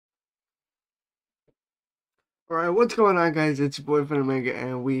Alright, what's going on, guys? It's your boy Venomega,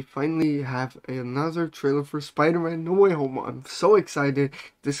 and we finally have another trailer for Spider-Man No Way Home. I'm so excited.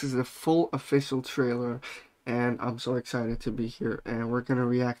 This is the full official trailer, and I'm so excited to be here, and we're gonna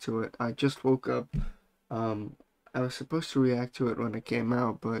react to it. I just woke up. I was supposed to react to it when it came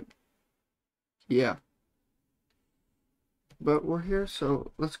out, but yeah. But we're here,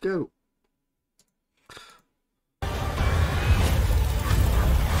 so let's go.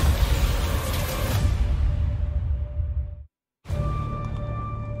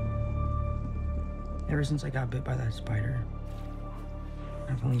 Ever since I got bit by that spider,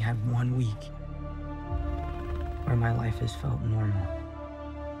 I've only had 1 week where my life has felt normal.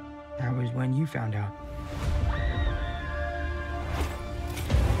 That was when you found out.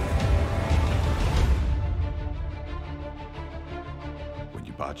 When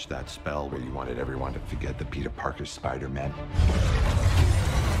you botched that spell where you wanted everyone to forget that Peter Parker's Spider-Man,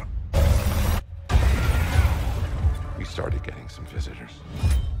 we started getting some visitors.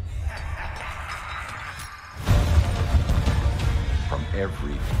 From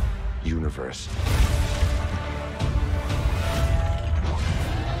every universe.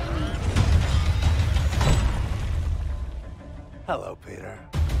 Hello, Peter.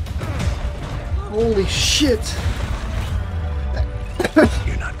 Holy shit!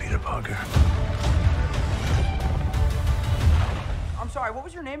 You're not Peter Parker. I'm sorry, what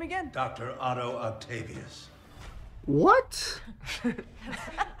was your name again? Dr. Otto Octavius. What?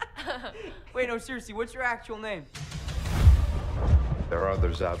 Wait, no, seriously, what's your actual name? There are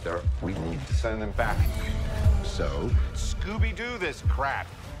others out there. We need to send them back. So, Scooby-Doo this crap.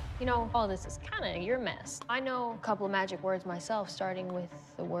 You know, all this is kind of your mess. I know a couple of magic words myself, starting with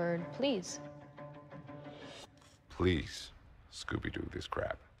the word please. Please, Scooby-Doo this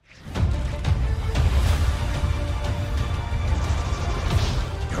crap.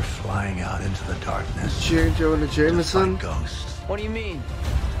 You're flying out into the darkness. J. Jonah Jameson? Like ghosts. What do you mean?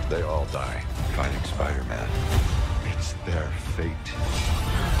 They all die fighting Spider-Man. It's their fate.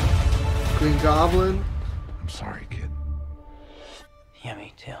 Green Goblin? I'm sorry, kid. Yeah,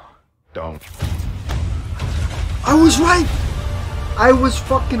 me too. Don't. I was right! I was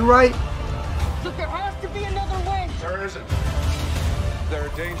fucking right! Look, there has to be another way! There isn't. They're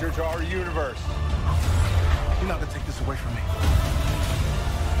a danger to our universe. You're not gonna take this away from me.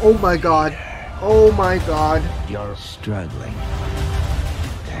 Oh my god. Oh my god. You're struggling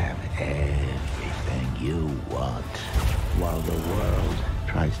to have everything you want while the world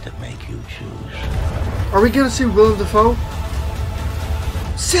tries to make you choose. Are we gonna see Willem Dafoe?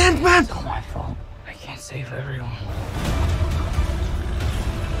 Sandman! It's all my fault. I can't save everyone.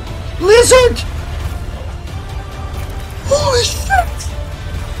 Lizard! Holy shit!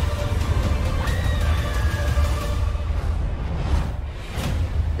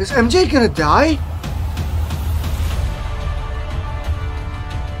 Is MJ gonna die?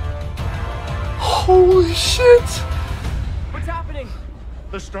 Holy shit! What's happening?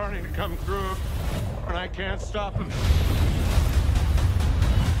 They're starting to come through, and I can't stop them.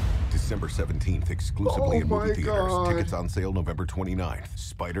 December 17th, exclusively Oh in movie my theaters. God. Tickets on sale November 29th.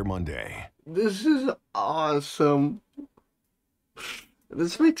 Spider Monday. This is awesome.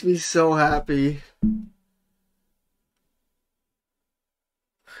 This makes me so happy.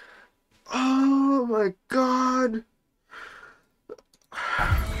 Oh my god.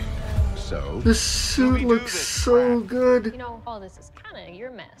 So, The suit looks so You good. know, all this is kind of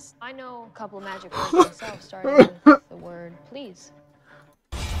your mess. I know a couple of magic words myself, starting with the word please.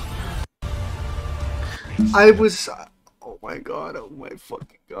 I was, oh my god, oh my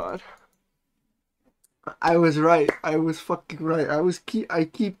fucking god. I was right. I was fucking right. I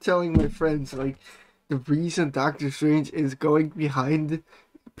keep telling my friends, like, the reason Doctor Strange is going behind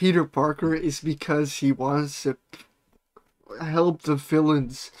Peter Parker is because he wants to help the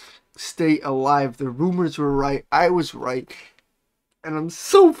villains stay alive. The rumors were right. I was right. And I'm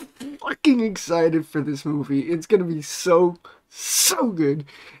so fucking excited for this movie. It's gonna be so good.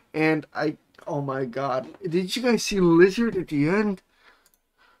 And oh my god. Did you guys see Lizard at the end?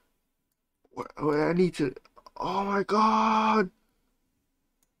 I need to, oh my god.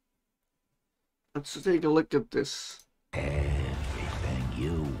 Let's take a look at this. Everything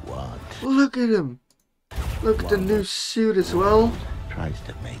you want Look at him. Look at the new suit as well. tries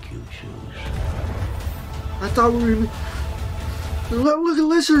to make you choose. I thought we were... Look at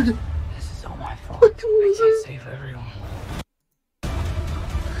Lizard. This is all my fault. Look at I Lizard. can't save everyone.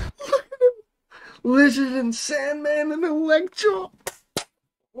 Look at him. Lizard and Sandman and Electro.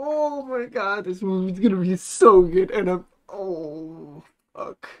 Oh my god, this movie's gonna be so good. And oh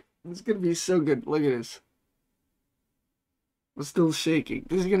fuck, it's gonna be so good. Look at this. I'm still shaking.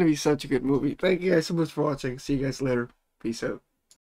 This is gonna be such a good movie. Thank you guys so much for watching. See you guys later. Peace out.